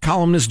tech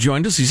columnist,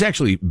 joined us. He's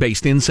actually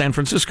based in San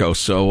Francisco,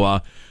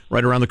 so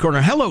right around the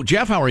corner. Hello,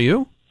 Jeff. How are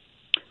you?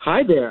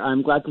 Hi there.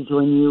 I'm glad to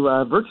join you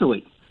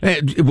virtually.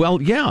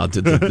 Well, yeah,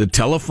 the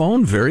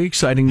telephone, very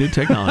exciting new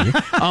technology.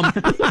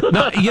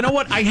 Now, you know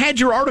what? I had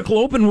your article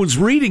open, was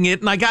reading it,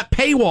 and I got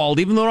paywalled,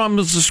 even though I'm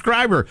a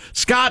subscriber.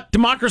 Scott,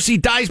 democracy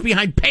dies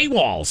behind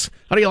paywalls.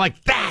 How do you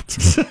like that?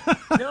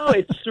 No,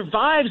 it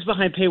survives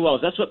behind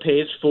paywalls. That's what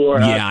pays for.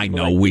 Yeah, I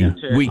know. We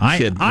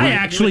kid. I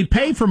actually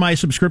pay for my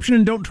subscription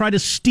and don't try to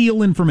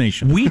steal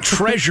information. We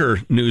treasure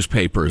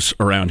newspapers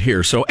around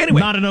here. So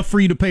anyway, not enough for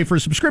you to pay for a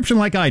subscription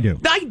like I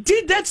do. I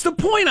did. That's the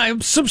point. I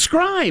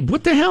subscribe.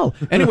 What the hell?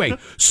 Anyway,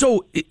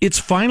 so it's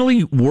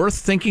finally worth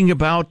thinking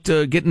about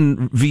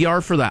getting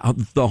VR for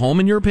the home,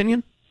 in your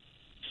opinion?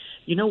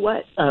 You know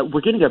what?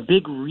 We're getting a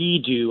big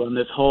redo on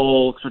this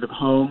whole sort of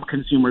home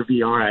consumer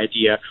VR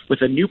idea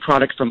with a new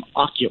product from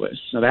Oculus.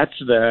 So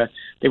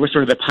they were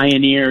sort of the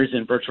pioneers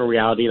in virtual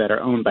reality that are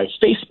owned by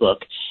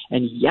Facebook.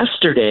 And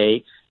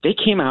yesterday, they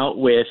came out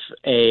with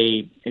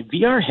a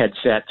VR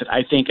headset that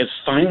I think is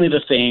finally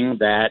the thing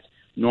that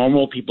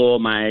normal people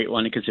might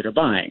want to consider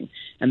buying.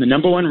 And the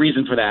number one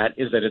reason for that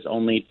is that it's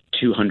only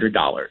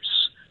 $200.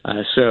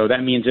 So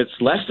that means it's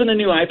less than a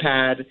new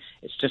iPad.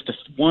 It's just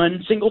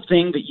one single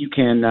thing that you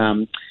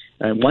can,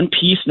 one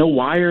piece, no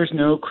wires,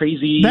 no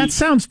crazy. That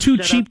sounds too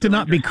cheap to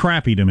not be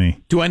crappy to me.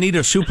 Do I need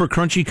a super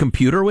crunchy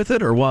computer with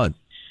it or what?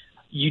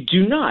 You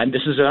do not. And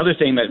this is another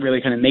thing that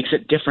really kind of makes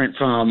it different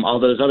from all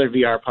those other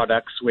VR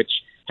products, which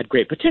had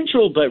great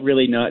potential, but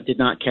really did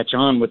not catch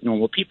on with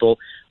normal people.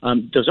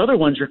 Those other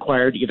ones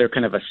required either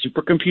kind of a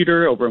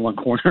supercomputer over in one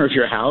corner of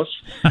your house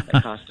that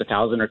cost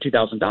 $1,000 or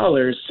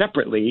 $2,000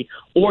 separately,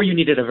 or you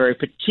needed a very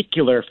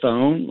particular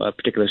phone, a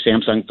particular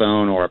Samsung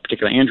phone or a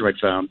particular Android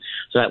phone.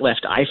 So that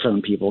left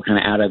iPhone people kind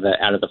of out of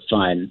the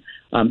fun.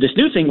 This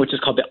new thing, which is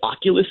called the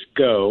Oculus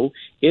Go,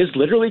 is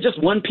literally just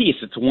one piece.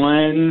 It's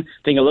one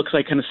thing. It looks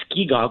like kind of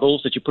ski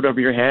goggles that you put over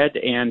your head,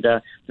 and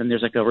then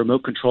there's like a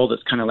remote control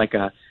that's kind of like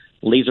a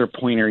laser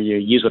pointer you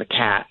use with a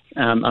cat.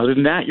 Other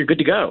than that, you're good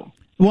to go.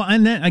 Well,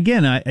 and then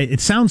again, it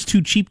sounds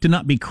too cheap to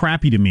not be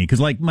crappy to me, because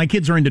like my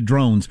kids are into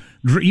drones.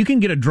 You can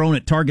get a drone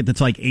at Target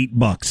that's like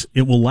 $8.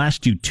 It will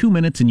last you 2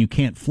 minutes and you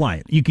can't fly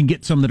it. You can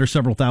get some that are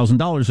several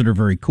 $1,000s that are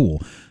very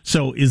cool.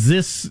 So is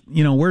this,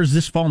 where does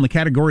this fall in the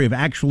category of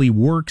actually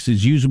works,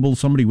 is usable,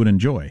 somebody would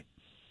enjoy?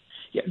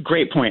 Yeah,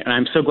 great point. And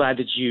I'm so glad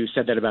that you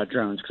said that about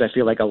drones, because I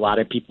feel like a lot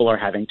of people are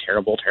having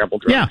terrible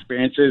drone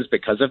experiences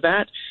because of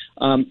that.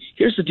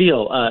 Here's the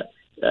deal.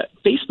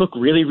 Facebook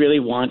really, really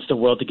wants the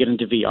world to get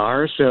into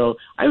VR, so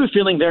I have a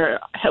feeling they're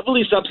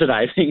heavily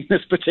subsidizing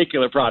this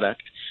particular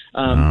product.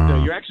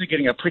 So you're actually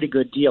getting a pretty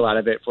good deal out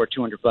of it for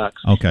 $200.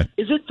 Okay.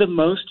 Is it the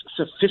most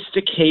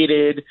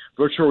sophisticated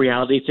virtual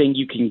reality thing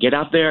you can get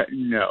out there?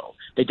 No.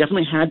 They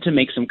definitely had to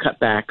make some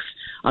cutbacks,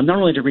 not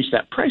only to reach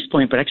that price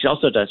point, but actually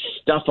also to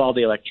stuff all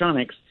the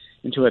electronics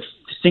into a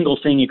single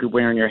thing you could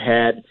wear on your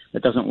head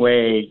that doesn't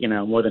weigh,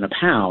 more than a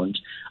pound.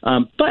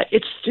 But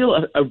it's still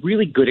a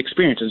really good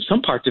experience, and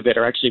some parts of it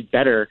are actually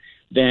better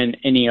than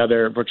any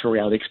other virtual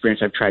reality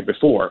experience I've tried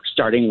before,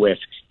 starting with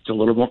it's a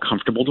little more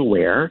comfortable to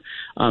wear.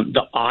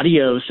 The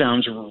audio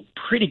sounds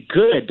pretty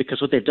good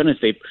because what they've done is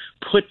they've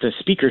put the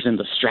speakers in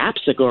the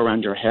straps that go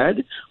around your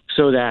head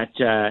so that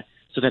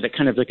it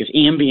kind of like is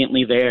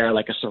ambiently there,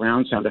 like a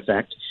surround sound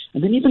effect.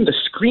 And then even the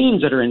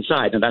screens that are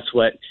inside, and that's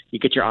what you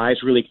get your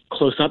eyes really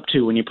close up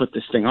to when you put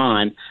this thing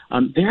on,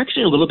 they're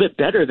actually a little bit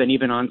better than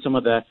even on some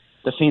of the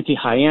fancy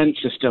high-end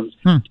systems.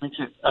 It makes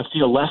it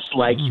feel less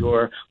like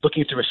you're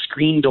looking through a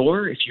screen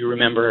door. If you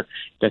remember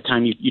the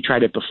time you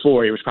tried it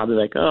before, it was probably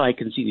like, oh, I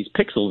can see these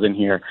pixels in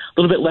here.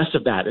 A little bit less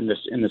of that in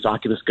this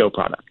Oculus Go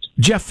product.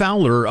 Jeff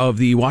Fowler of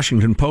the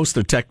Washington Post,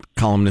 the tech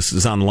columnist,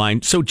 is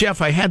online. So,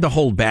 Jeff, I had to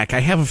hold back.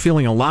 I have a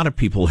feeling a lot of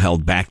people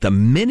held back. The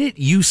minute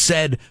you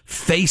said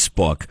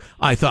Facebook,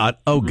 I thought,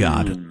 oh,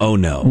 God, oh,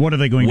 no. What are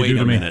they going to do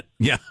to me? Wait a minute.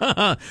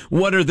 Yeah.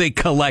 What are they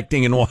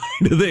collecting and why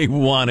do they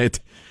want it?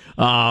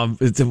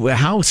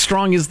 How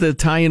strong is the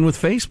tie-in with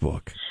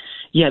Facebook?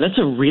 Yeah, that's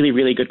a really,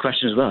 really good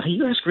question as well. Hey,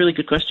 you ask really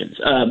good questions.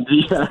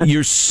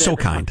 You're so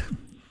kind.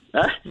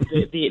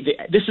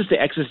 This is the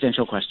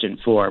existential question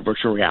for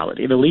virtual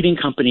reality. The leading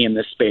company in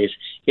this space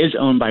is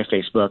owned by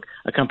Facebook,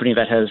 a company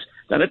that has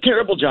done a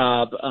terrible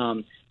job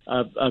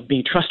of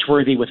being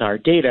trustworthy with our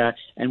data.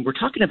 And we're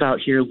talking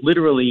about here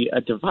literally a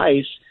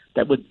device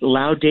that would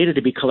allow data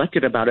to be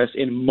collected about us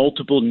in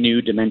multiple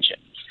new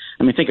dimensions.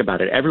 I mean, think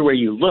about it. Everywhere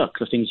you look,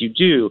 the things you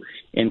do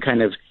in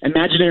kind of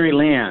imaginary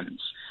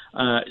lands.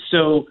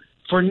 So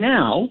for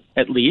now,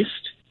 at least,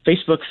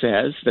 Facebook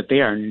says that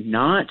they are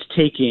not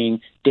taking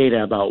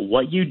data about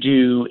what you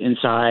do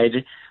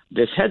inside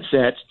this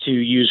headset to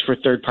use for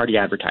third-party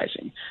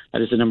advertising.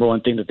 That is the number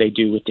one thing that they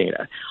do with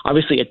data.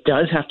 Obviously, it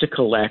does have to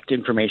collect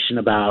information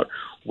about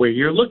where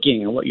you're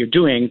looking and what you're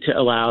doing to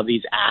allow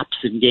these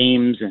apps and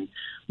games and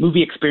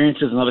movie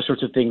experiences and other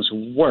sorts of things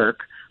work.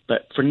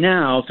 But for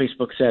now,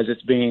 Facebook says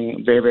it's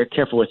being very, very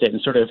careful with it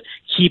and sort of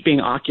keeping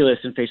Oculus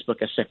and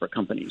Facebook as separate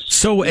companies.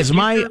 So as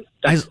my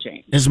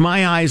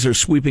eyes are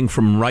sweeping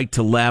from right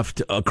to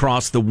left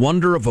across the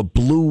wonder of a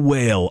blue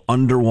whale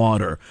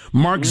underwater,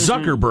 Mark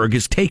Zuckerberg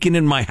is taken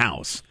in my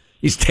house.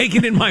 He's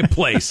taken in my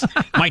place,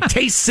 my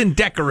tastes in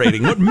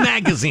decorating, what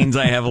magazines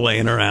I have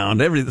laying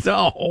around, everything.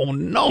 Oh,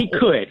 no. He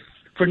could.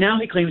 For now,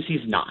 he claims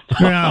he's not.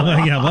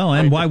 Well,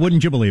 and why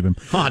wouldn't you believe him?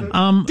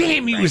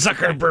 Damn you,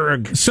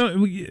 Zuckerberg. So,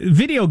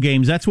 video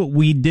games, that's what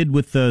we did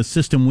with the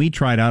system we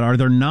tried out. Are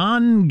there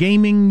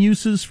non-gaming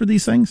uses for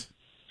these things?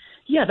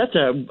 Yeah, that's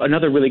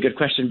another really good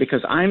question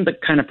because I'm the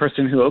kind of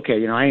person who,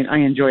 I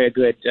enjoy a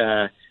good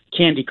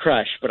Candy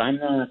Crush, but I'm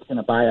not going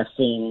to buy a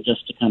thing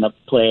just to kind of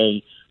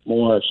play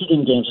more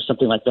shooting games or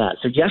something like that.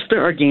 So, yes,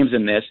 there are games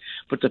in this,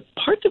 but the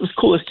part that was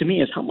coolest to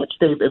me is how much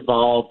they've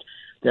evolved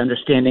the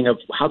understanding of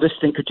how this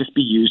thing could just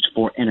be used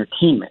for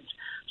entertainment.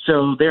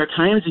 So there are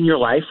times in your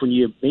life when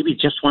you maybe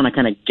just want to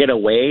kind of get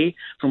away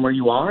from where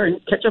you are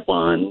and catch up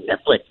on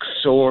Netflix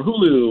or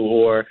Hulu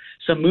or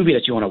some movie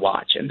that you want to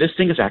watch. And this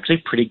thing is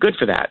actually pretty good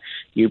for that.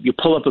 You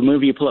pull up a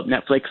movie, you pull up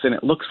Netflix, and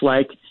it looks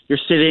like you're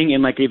sitting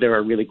in like either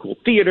a really cool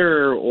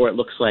theater or it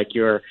looks like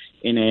you're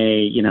in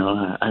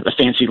a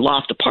fancy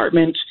loft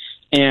apartment.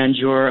 And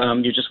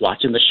you're just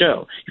watching the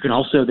show. You can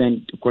also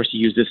then, of course,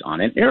 use this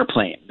on an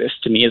airplane. This,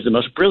 to me, is the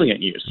most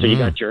brilliant use. So you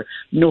got your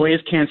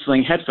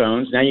noise-canceling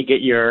headphones. Now you get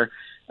your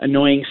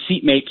annoying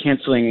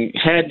seatmate-canceling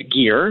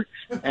headgear,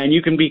 and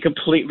you can be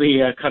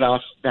completely cut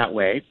off that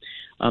way.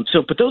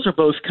 But those are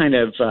both kind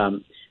of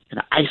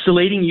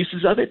isolating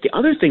uses of it. The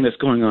other thing that's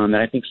going on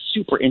that I think is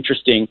super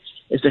interesting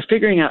is they're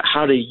figuring out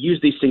how to use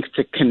these things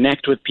to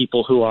connect with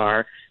people who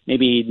are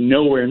maybe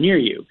nowhere near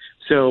you.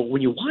 So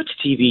when you watch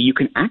TV, you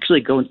can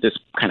actually go into this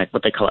kind of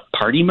what they call it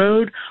party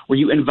mode, where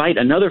you invite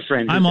another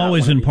friend. I'm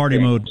always in party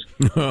mode.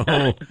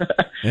 Oh,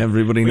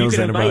 everybody knows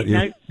that about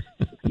you.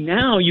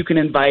 Now you can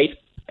invite,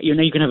 you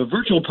can have a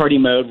virtual party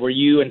mode where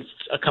you and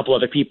a couple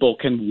other people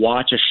can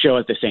watch a show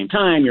at the same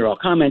time. You're all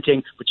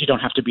commenting, but you don't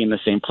have to be in the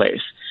same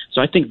place.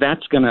 So I think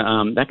that's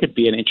that could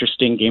be an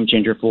interesting game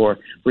changer for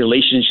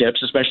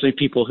relationships, especially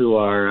people who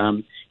are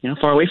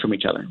far away from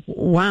each other.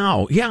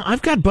 Wow. Yeah,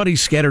 I've got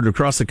buddies scattered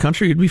across the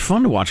country. It'd be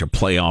fun to watch a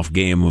playoff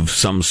game of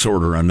some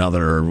sort or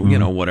another,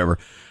 or, whatever.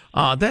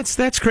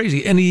 That's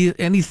crazy.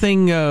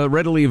 Anything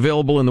readily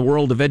available in the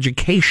world of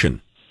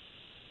education?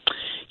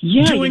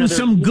 Yeah, doing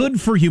some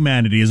good for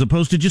humanity as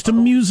opposed to just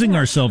amusing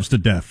ourselves to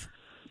death.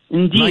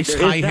 Indeed, nice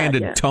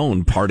high-handed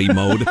tone, party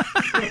mode.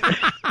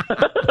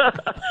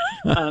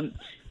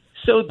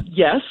 So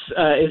yes,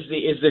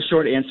 is the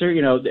short answer.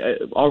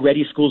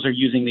 Already schools are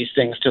using these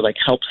things to like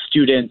help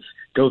students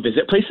go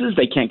visit places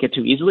they can't get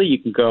to easily. You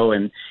can go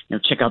and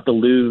check out the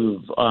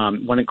Louvre.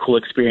 One cool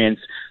experience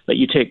that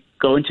you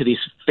go into these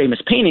famous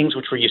paintings,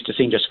 which we're used to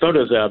seeing just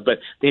photos of, but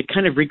they had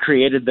kind of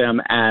recreated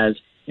them as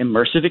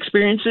immersive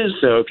experiences.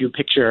 So if you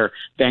picture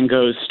Van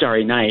Gogh's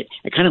Starry Night,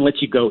 it kind of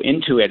lets you go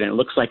into it, and it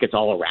looks like it's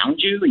all around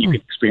you, and you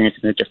can experience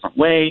it in a different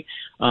way.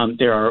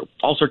 There are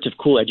all sorts of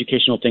cool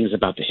educational things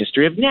about the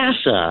history of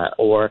NASA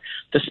or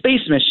the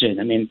space mission.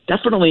 I mean,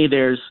 definitely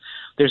there's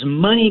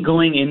money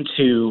going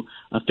into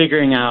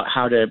figuring out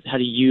how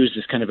to use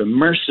this kind of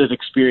immersive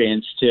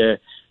experience to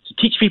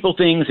teach people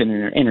things and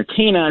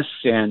entertain us,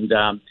 and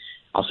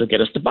also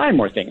get us to buy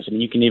more things. I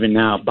mean, you can even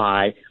now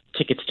buy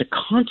tickets to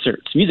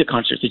music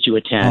concerts that you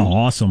attend. Oh,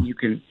 awesome! You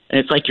can, and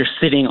it's like you're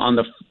sitting on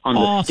the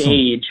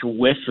stage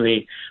with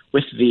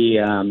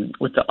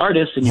the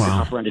artists, and you can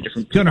hop around to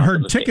different. It's going to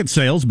hurt ticket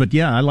sales, but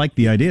yeah, I like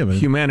the idea of it.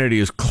 Humanity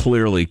is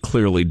clearly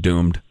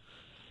doomed.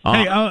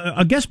 Hey,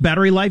 I guess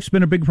battery life's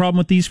been a big problem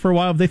with these for a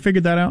while. Have they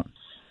figured that out?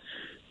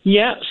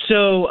 Yeah,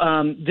 so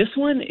this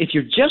one, if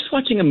you're just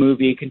watching a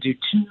movie, it can do 2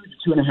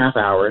 to 2.5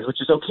 hours,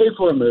 which is okay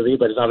for a movie,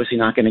 but it's obviously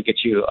not going to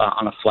get you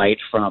on a flight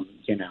from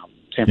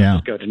San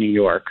Francisco to New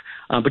York.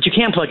 But you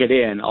can plug it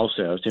in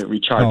also to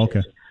recharge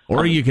it.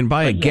 Or you can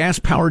buy a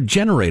gas-powered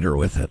generator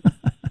with it.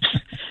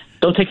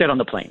 Don't take that on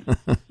the plane.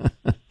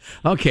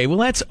 Okay, well,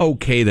 that's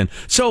okay then.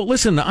 So,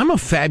 listen, I'm a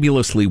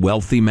fabulously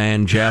wealthy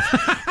man, Jeff,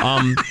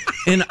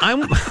 and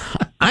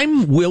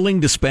I'm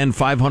willing to spend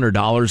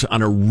 $500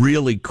 on a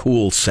really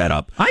cool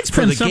setup. I'd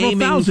spend several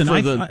thousand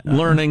for the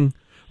learning,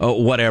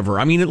 whatever.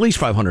 I mean, at least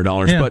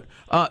 $500. Yeah.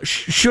 But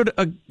should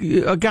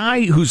a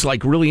guy who's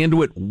like really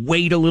into it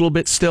wait a little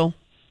bit still?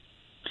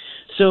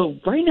 So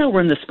right now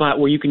we're in the spot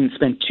where you can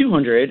spend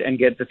 $200 and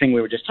get the thing we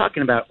were just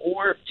talking about,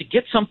 or to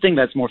get something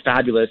that's more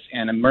fabulous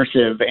and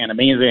immersive and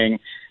amazing,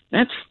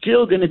 that's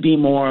still going to be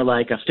more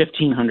like a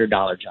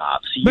 $1,500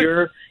 job. So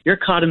you're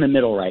caught in the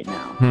middle right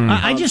now.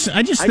 I just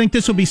think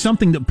this will be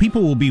something that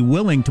people will be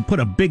willing to put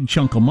a big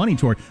chunk of money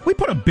toward. We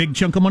put a big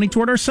chunk of money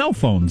toward our cell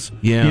phones.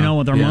 Yeah,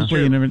 with our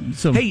monthly and everything.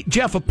 So. Hey,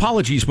 Jeff,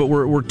 apologies, but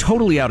we're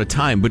totally out of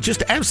time. But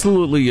just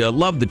absolutely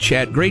love the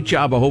chat. Great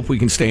job. I hope we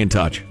can stay in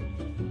touch.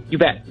 You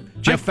bet.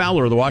 Jeff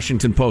Fowler of the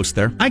Washington Post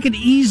there. I could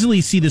easily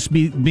see this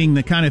being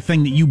the kind of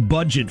thing that you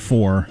budget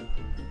for.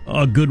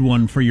 A good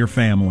one for your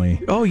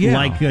family. Oh, yeah.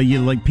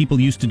 Like people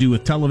used to do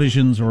with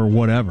televisions or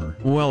whatever.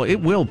 Well, it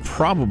will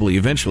probably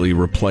eventually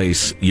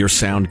replace your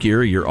sound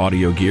gear, your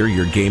audio gear,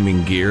 your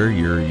gaming gear,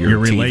 your TV,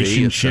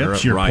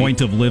 relationships, your point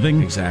of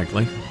living.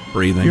 Exactly.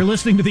 Breathing. You're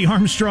listening to the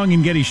Armstrong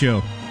and Getty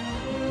Show.